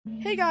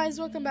Hey guys,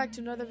 welcome back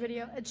to another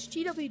video. It's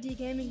Ch.2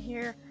 Gaming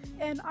here,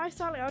 and I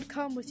thought I would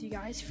come with you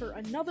guys for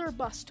another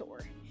bus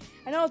tour.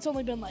 I know it's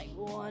only been like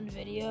one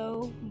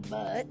video,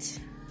 but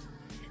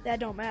that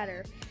don't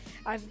matter.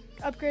 I've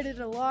upgraded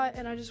a lot,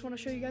 and I just want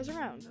to show you guys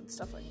around and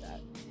stuff like that.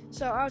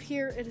 So out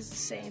here, it is the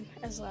same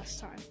as last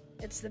time.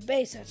 It's the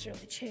base that's really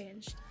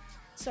changed.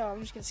 So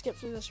I'm just going to skip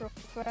through this real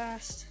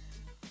fast.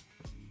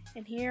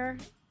 And here,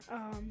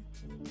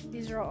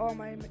 these are all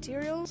my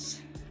materials.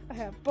 I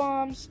have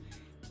bombs,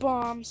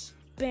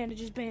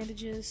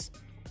 bandages,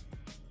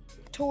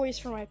 toys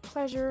for my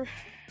pleasure.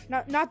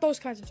 Not those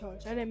kinds of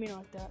toys. I didn't mean it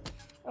like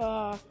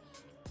that.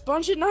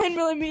 Bunch of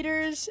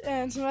 9mm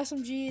and some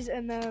SMGs,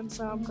 and then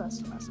some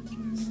custom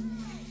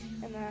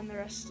SMGs, and then the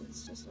rest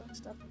is just like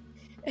stuff.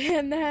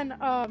 And then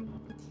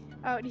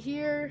out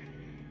here,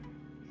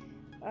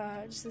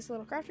 just this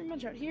little crafting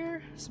bench out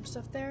here, some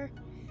stuff there,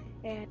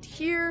 and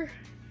here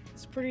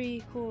it's a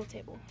pretty cool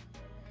table.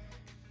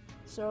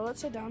 So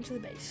let's head down to the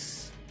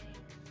base.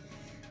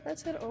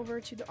 Let's head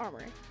over to the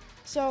armory.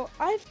 So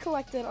I've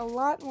collected a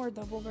lot more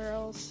double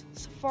barrels,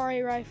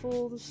 safari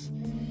rifles,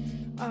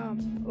 a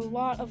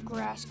lot of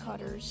grass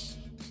cutters,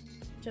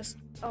 just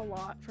a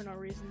lot for no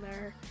reason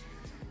there.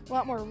 A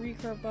lot more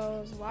recurve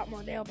bows, a lot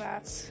more nail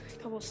bats, a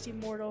couple of steam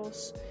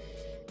mortals,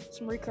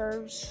 some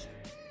recurves,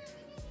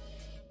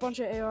 a bunch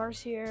of ARs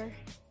here.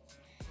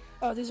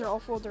 Oh, these are all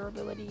full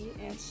durability,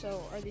 and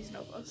so are these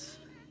Novas.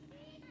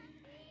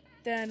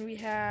 Then we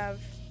have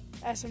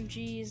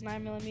SMGs,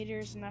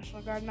 9mm, and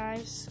National Guard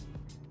knives,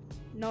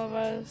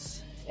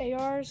 Novas,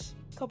 ARs,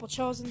 a couple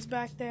Chosens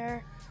back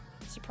there,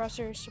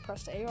 suppressors,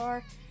 suppressed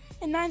AR,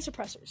 and 9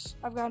 suppressors.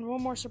 I've gotten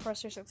one more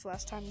suppressor since the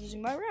last time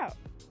using my route.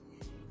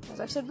 As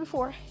I've said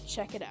before,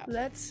 check it out.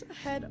 Let's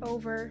head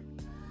over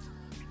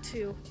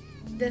to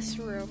this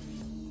room.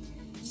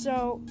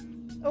 So,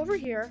 over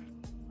here,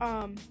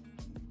 oh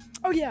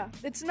yeah,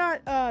 it's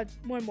not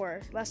one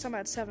more. Last time I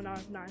had 7 out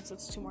of 9, so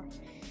it's 2 more.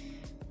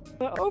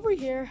 But over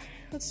here,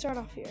 let's start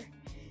off here.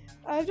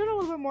 I've done a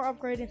little bit more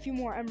upgrade, a few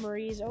more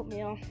MREs,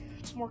 oatmeal,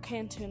 some more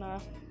canned tuna.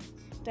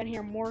 Down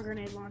here, more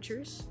grenade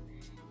launchers.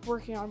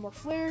 Working on more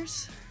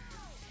flares.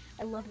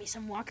 I love me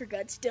some Walker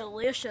Guts,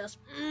 delicious.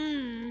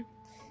 And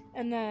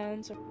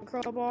then some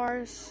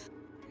crowbars.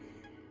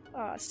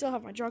 Still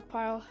have my drug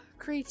pile,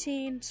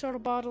 creatine, soda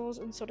bottles,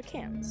 and soda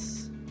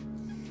cans.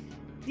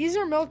 These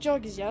are milk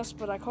jugs, yes,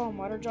 but I call them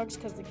water jugs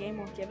because the game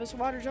won't give us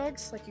water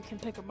jugs. Like, you can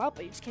pick them up,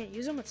 but you just can't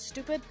use them. It's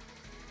stupid.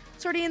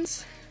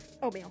 Sardines,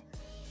 oatmeal.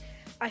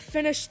 I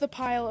finished the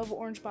pile of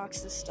orange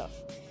boxes stuff.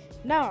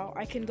 Now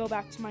I can go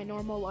back to my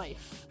normal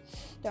life.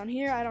 Down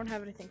here, I don't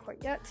have anything quite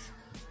yet.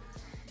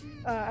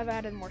 I've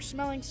added more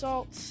smelling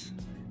salts,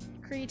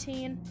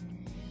 creatine.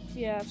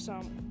 We have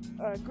some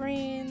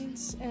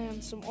greens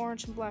and some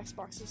orange and black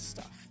boxes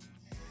stuff.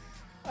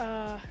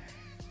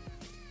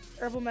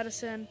 Herbal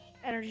medicine,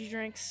 energy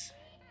drinks,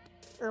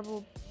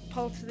 herbal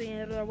pulse,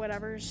 the other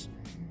whatevers.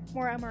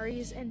 More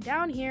MREs, and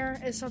down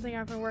here is something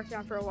I've been working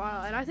on for a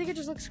while, and I think it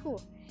just looks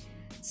cool.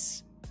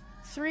 It's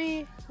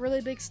 3 really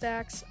big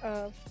stacks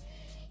of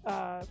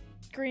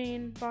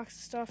green box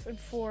stuff and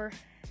 4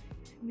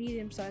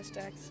 medium-sized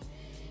stacks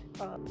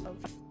of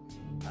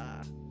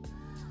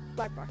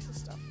black boxes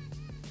stuff.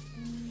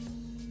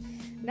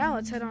 Now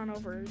let's head on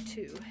over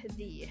to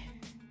the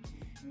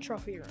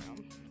trophy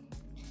room.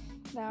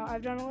 Now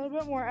I've done a little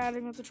bit more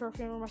adding with the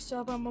trophy room. I still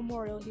have a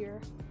memorial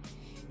here,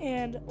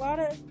 and a lot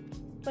of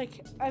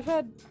I've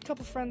had a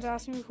couple friends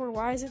ask me before,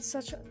 why is it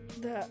such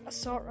the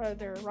assault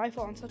their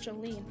rifle on such a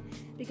lean?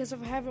 Because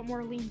if I have it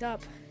more leaned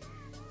up,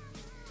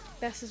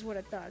 this is what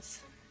it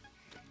does.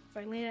 If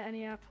I lean it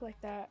any up like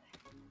that,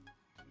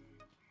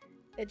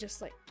 it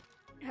just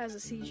has a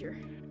seizure.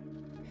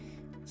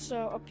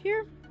 So up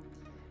here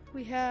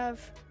we have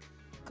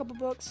a couple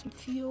books, some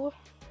fuel,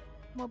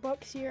 more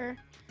books here,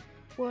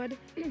 wood.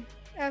 I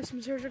have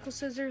some surgical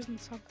scissors and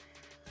some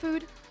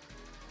food.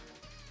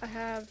 I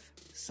have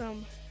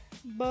some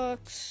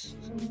books,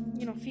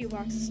 some, few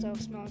boxes of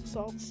stuff, smelling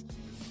salts.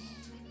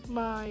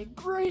 My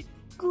great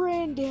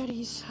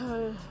granddaddy's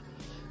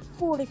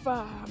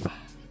 45.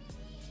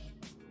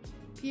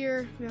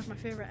 Here we have my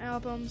favorite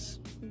albums,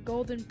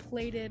 golden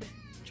plated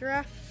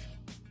giraffe,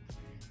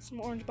 some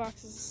orange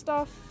boxes of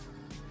stuff,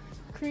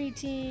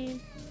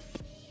 creatine,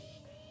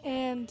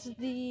 and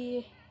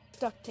the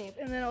duct tape.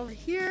 And then over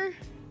here,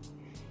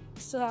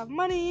 still have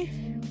money.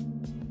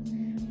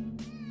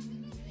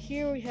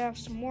 Here we have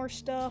some more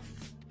stuff.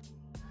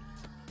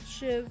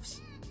 Shivs.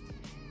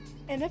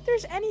 And if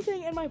there's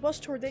anything in my bus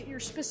tour that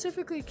you're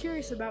specifically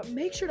curious about,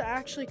 make sure to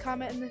actually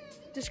comment in the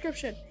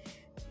description.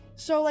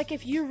 So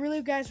if you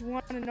really guys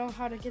want to know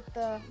how to get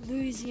the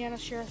Louisiana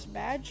Sheriff's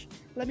badge,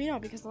 let me know,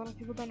 because a lot of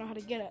people don't know how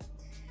to get it.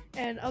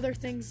 And other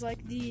things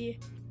like the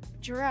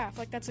giraffe,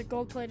 that's a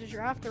gold-plated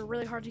giraffe. They're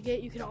really hard to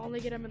get. You can only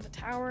get them in the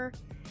tower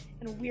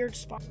in weird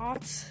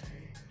spots.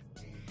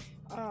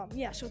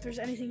 So if there's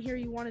anything here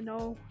you want to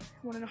know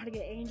how to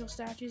get angel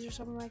statues or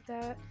something like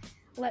that,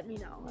 let me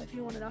know. If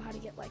you want to know how to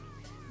get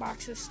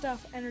boxes,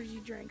 stuff, energy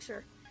drinks,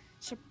 or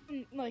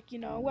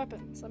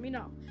weapons, let me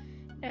know.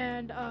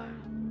 And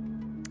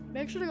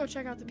make sure to go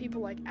check out the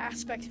people like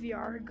Aspect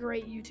VR, a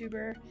great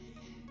YouTuber.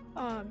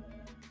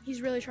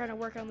 He's really trying to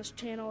work on this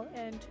channel,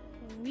 and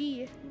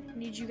we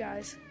need you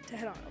guys to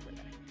head on over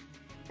there.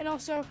 And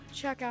also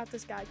check out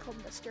this guy called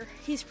Mister.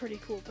 He's pretty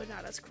cool, but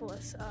not as cool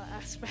as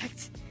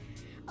Aspect.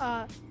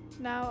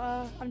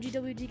 Now, I'm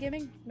GWD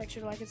Gaming. Make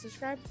sure to like and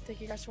subscribe.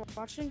 Thank you guys for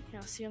watching,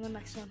 and I'll see you on the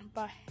next one.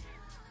 Bye.